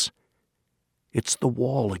focus. It's the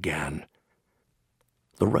wall again.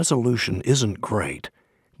 The resolution isn't great,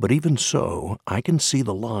 but even so, I can see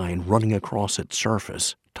the line running across its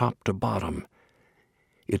surface, top to bottom.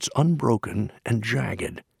 It's unbroken and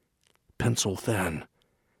jagged, pencil thin.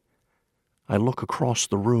 I look across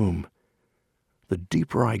the room. The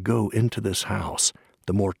deeper I go into this house,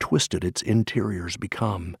 the more twisted its interiors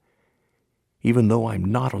become. Even though I'm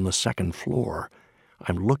not on the second floor,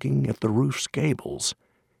 I'm looking at the roof's gables.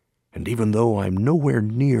 And even though I'm nowhere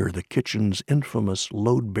near the kitchen's infamous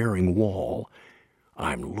load-bearing wall,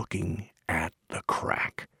 I'm looking at the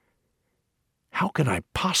crack. How can I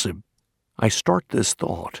possibly... I start this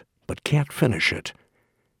thought, but can't finish it.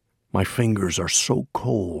 My fingers are so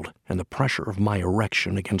cold, and the pressure of my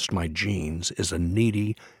erection against my jeans is a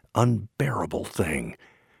needy, unbearable thing.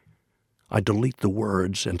 I delete the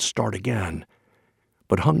words and start again,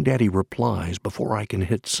 but Hung Daddy replies before I can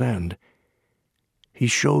hit send. He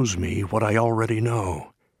shows me what I already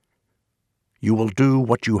know. You will do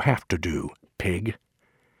what you have to do, pig.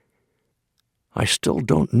 I still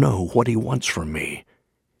don't know what he wants from me,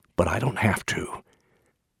 but I don't have to.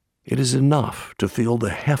 It is enough to feel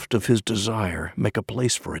the heft of his desire make a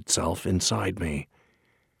place for itself inside me.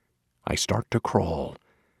 I start to crawl.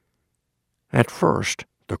 At first,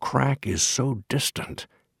 the crack is so distant,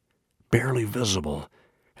 barely visible,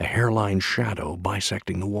 a hairline shadow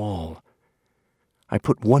bisecting the wall. I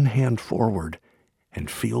put one hand forward and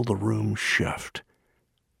feel the room shift.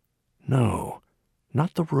 No,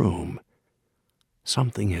 not the room.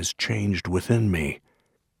 Something has changed within me.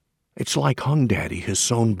 It's like Hung Daddy has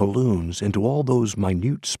sewn balloons into all those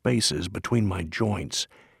minute spaces between my joints,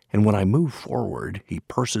 and when I move forward, he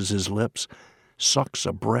purses his lips, sucks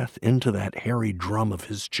a breath into that hairy drum of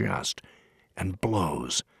his chest, and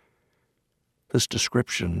blows. This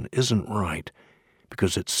description isn't right,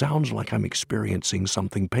 because it sounds like I'm experiencing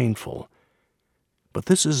something painful. But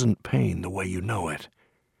this isn't pain the way you know it.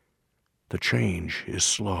 The change is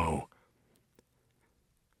slow.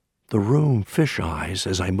 The room fisheyes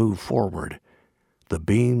as I move forward, the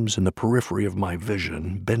beams in the periphery of my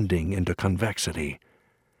vision bending into convexity.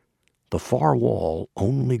 The far wall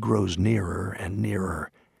only grows nearer and nearer.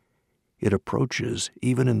 It approaches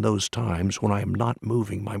even in those times when I am not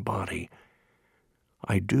moving my body.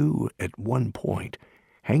 I do, at one point,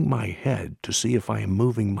 hang my head to see if I am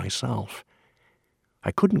moving myself.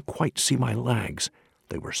 I couldn't quite see my legs.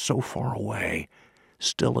 They were so far away,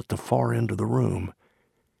 still at the far end of the room.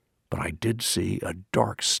 But I did see a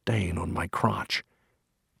dark stain on my crotch.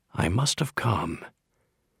 I must have come.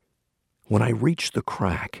 When I reach the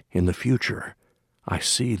crack in the future, I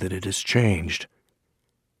see that it has changed.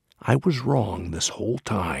 I was wrong this whole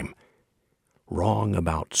time. Wrong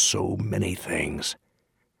about so many things.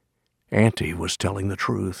 Auntie was telling the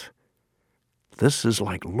truth. This is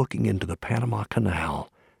like looking into the Panama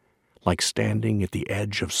Canal, like standing at the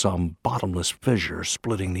edge of some bottomless fissure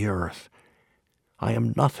splitting the earth. I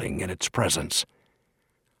am nothing in its presence.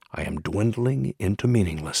 I am dwindling into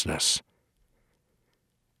meaninglessness.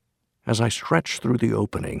 As I stretch through the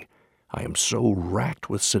opening, I am so racked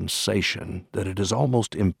with sensation that it is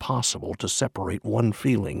almost impossible to separate one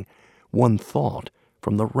feeling, one thought,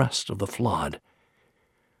 from the rest of the flood.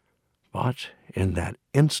 But in that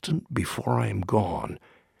instant before I am gone,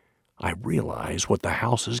 I realize what the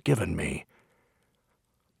house has given me.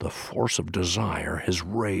 The force of desire has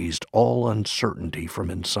raised all uncertainty from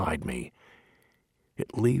inside me.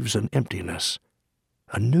 It leaves an emptiness,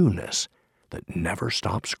 a newness that never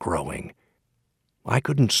stops growing. I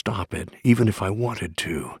couldn't stop it even if I wanted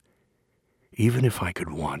to, even if I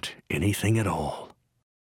could want anything at all.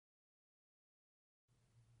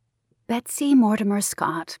 Betsy Mortimer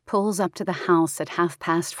Scott pulls up to the house at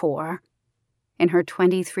 4:30. In her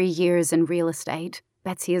 23 years in real estate,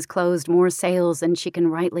 Betsy has closed more sales than she can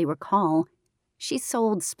rightly recall. She's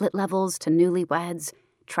sold split levels to newlyweds,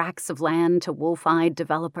 tracts of land to wolf-eyed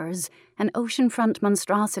developers, and oceanfront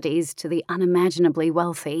monstrosities to the unimaginably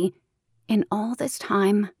wealthy. In all this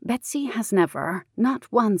time, Betsy has never,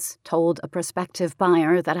 not once, told a prospective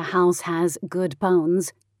buyer that a house has good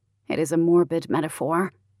bones. It is a morbid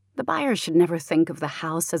metaphor. The buyer should never think of the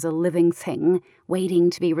house as a living thing, waiting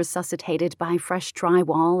to be resuscitated by fresh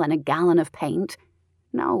drywall and a gallon of paint.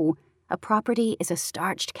 No, a property is a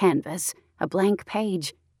starched canvas, a blank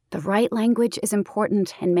page. The right language is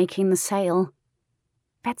important in making the sale.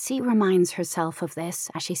 Betsy reminds herself of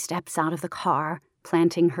this as she steps out of the car,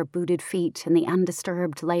 planting her booted feet in the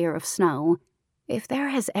undisturbed layer of snow. If there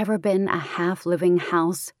has ever been a half-living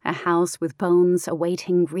house, a house with bones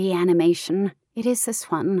awaiting reanimation, it is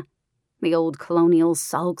this one. The old colonial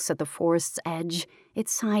sulks at the forest's edge,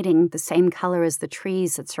 its siding the same color as the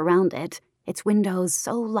trees that surround it, its windows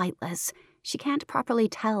so lightless she can't properly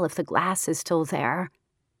tell if the glass is still there.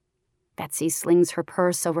 Betsy slings her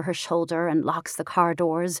purse over her shoulder and locks the car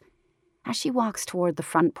doors. As she walks toward the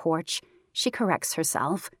front porch, she corrects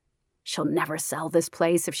herself. She'll never sell this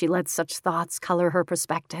place if she lets such thoughts color her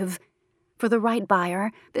perspective. For the right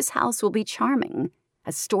buyer, this house will be charming.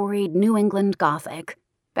 A storied New England Gothic.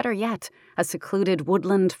 Better yet, a secluded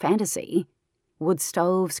woodland fantasy. Wood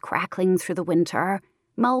stoves crackling through the winter,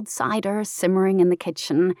 mulled cider simmering in the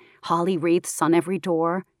kitchen, holly wreaths on every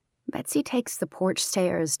door. Betsy takes the porch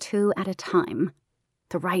stairs 2 at a time.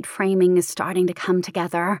 The right framing is starting to come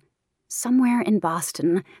together. Somewhere in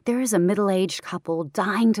Boston, there is a middle-aged couple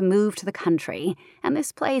dying to move to the country, and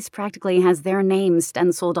this place practically has their names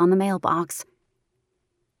stenciled on the mailbox.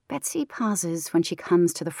 Betsy pauses when she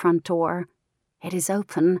comes to the front door. It is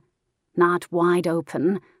open. Not wide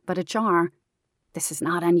open, but ajar. This is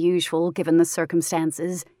not unusual given the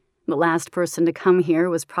circumstances. The last person to come here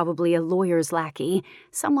was probably a lawyer's lackey,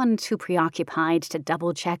 someone too preoccupied to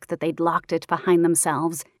double-check that they'd locked it behind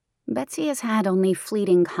themselves. Betsy has had only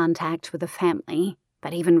fleeting contact with the family,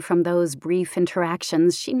 but even from those brief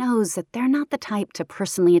interactions, she knows that they're not the type to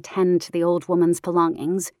personally attend to the old woman's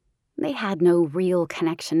belongings. They had no real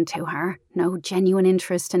connection to her, no genuine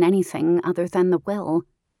interest in anything other than the will.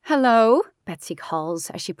 "Hello?" Betsy calls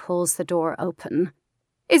as she pulls the door open.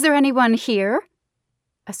 "Is there anyone here?"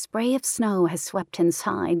 A spray of snow has swept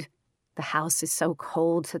inside. The house is so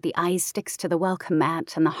cold that the ice sticks to the welcome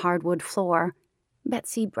mat and the hardwood floor.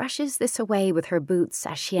 Betsy brushes this away with her boots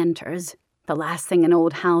as she enters. The last thing an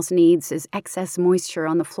old house needs is excess moisture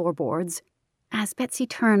on the floorboards. As Betsy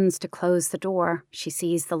turns to close the door, she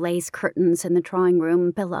sees the lace curtains in the drawing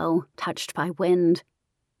room billow, touched by wind.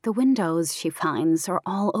 The windows, she finds, are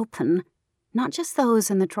all open. Not just those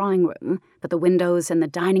in the drawing room, but the windows in the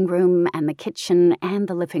dining room and the kitchen and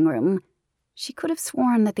the living room. She could have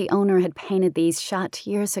sworn that the owner had painted these shut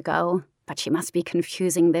years ago, but she must be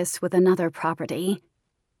confusing this with another property.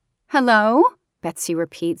 "Hello?" Betsy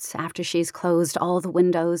repeats after she's closed all the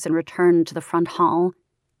windows and returned to the front hall.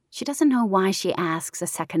 She doesn't know why she asks a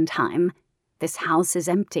second time. This house is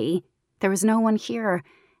empty. There is no one here,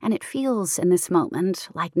 and it feels in this moment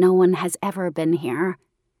like no one has ever been here.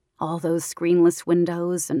 All those screenless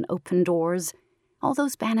windows and open doors, all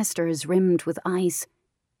those banisters rimmed with ice.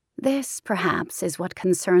 This, perhaps, is what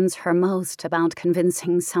concerns her most about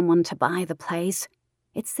convincing someone to buy the place.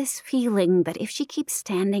 It's this feeling that if she keeps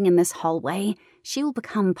standing in this hallway, she will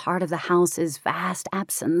become part of the house's vast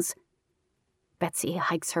absence. Betsy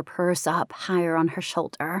hikes her purse up higher on her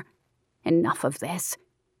shoulder. Enough of this.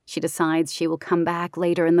 She decides she will come back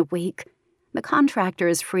later in the week. The contractor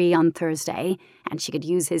is free on Thursday, and she could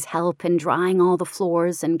use his help in drying all the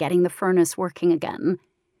floors and getting the furnace working again.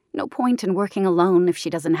 No point in working alone if she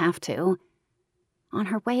doesn't have to. On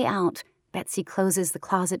her way out, Betsy closes the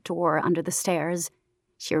closet door under the stairs.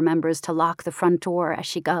 She remembers to lock the front door as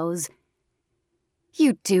she goes.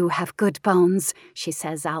 "You do have good bones," she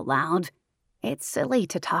says out loud. It's silly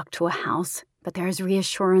to talk to a house, but there's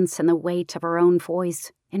reassurance in the weight of her own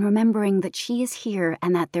voice, in remembering that she is here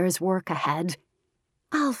and that there's work ahead.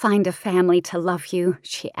 "I'll find a family to love you,"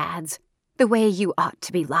 she adds, "the way you ought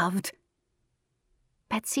to be loved."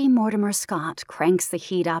 Betsy Mortimer Scott cranks the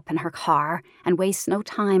heat up in her car and wastes no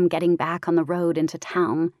time getting back on the road into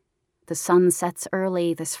town. The sun sets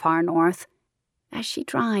early this far north. As she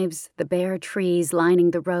drives, the bare trees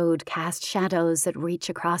lining the road cast shadows that reach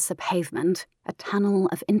across the pavement, a tunnel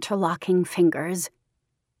of interlocking fingers.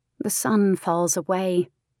 The sun falls away.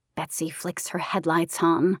 Betsy flicks her headlights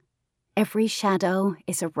on. Every shadow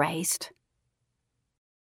is erased.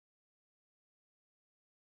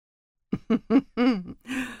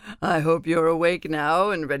 I hope you're awake now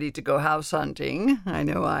and ready to go house hunting. I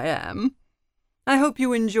know I am. I hope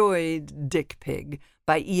you enjoyed Dick Pig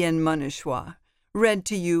by Ian Muneshwar, read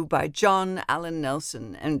to you by John Allen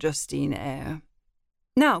Nelson and Justine Eyre.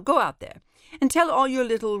 Now go out there and tell all your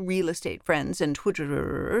little real estate friends and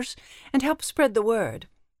Twitterers and help spread the word.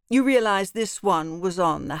 You realize this one was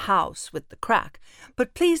on the house with the crack,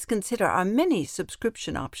 but please consider our many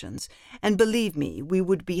subscription options, and believe me, we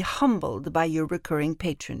would be humbled by your recurring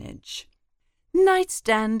patronage.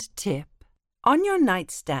 Nightstand tip. On your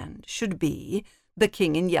nightstand should be The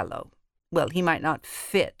King in Yellow. Well, he might not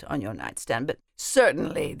fit on your nightstand, but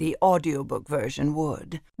certainly the audiobook version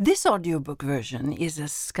would. This audiobook version is a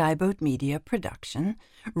Skyboat Media production,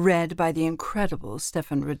 read by the incredible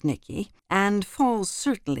Stefan Rudnicki, and falls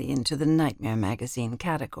certainly into the Nightmare Magazine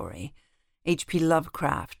category. H.P.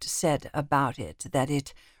 Lovecraft said about it that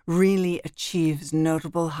it really achieves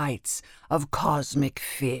notable heights of cosmic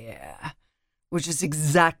fear, which is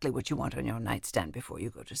exactly what you want on your nightstand before you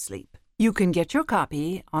go to sleep. You can get your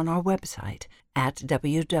copy on our website at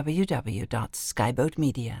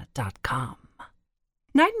www.skyboatmedia.com.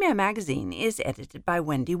 Nightmare Magazine is edited by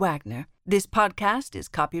Wendy Wagner. This podcast is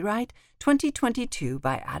copyright 2022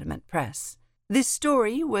 by Adamant Press. This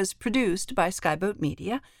story was produced by Skyboat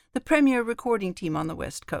Media, the premier recording team on the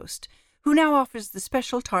West Coast, who now offers the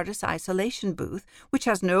special TARDIS isolation booth, which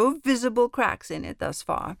has no visible cracks in it thus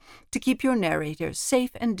far, to keep your narrator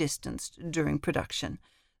safe and distanced during production.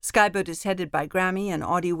 Skyboat is headed by Grammy and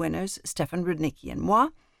Audie winners Stefan Rudnicki and moi.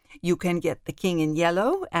 You can get The King in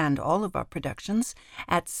Yellow and all of our productions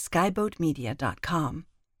at skyboatmedia.com.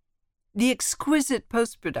 The exquisite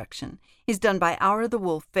post-production is done by Hour of the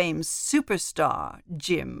Wolf fame's superstar,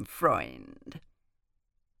 Jim Freund.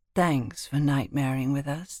 Thanks for nightmaring with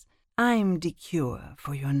us. I'm the cure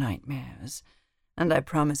for your nightmares, and I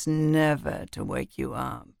promise never to wake you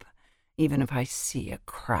up, even if I see a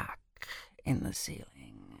crack in the ceiling.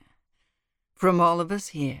 From all of us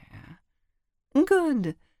here,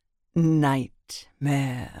 good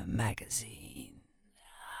Nightmare Magazine.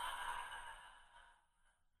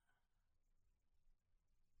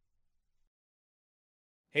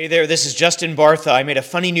 Hey there, this is Justin Bartha. I made a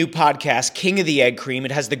funny new podcast, King of the Egg Cream.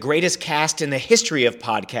 It has the greatest cast in the history of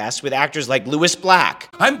podcasts with actors like Louis Black.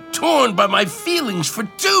 I'm torn by my feelings for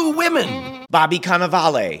two women. Bobby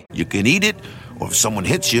Cannavale. You can eat it, or if someone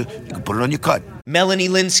hits you, you can put it on your cut. Melanie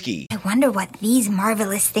Linsky. I wonder what these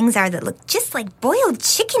marvelous things are that look just like boiled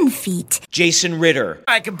chicken feet. Jason Ritter.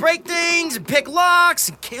 I can break things and pick locks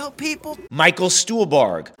and kill people. Michael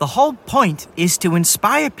Stuhlbarg. The whole point is to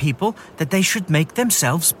inspire people that they should make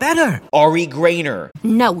themselves better. Ari Grainer.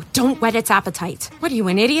 No, don't whet its appetite. What are you,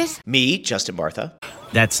 an idiot? Me, Justin Bartha.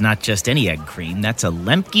 That's not just any egg cream, that's a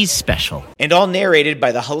Lemke's special. And all narrated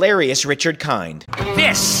by the hilarious Richard Kind.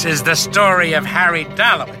 This is the story of Harry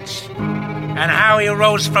Dalowitz and how he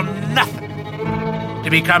rose from nothing to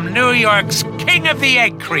become New York's King of the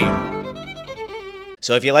Egg Cream.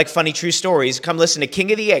 So if you like funny true stories, come listen to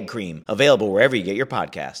King of the Egg Cream, available wherever you get your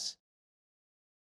podcasts.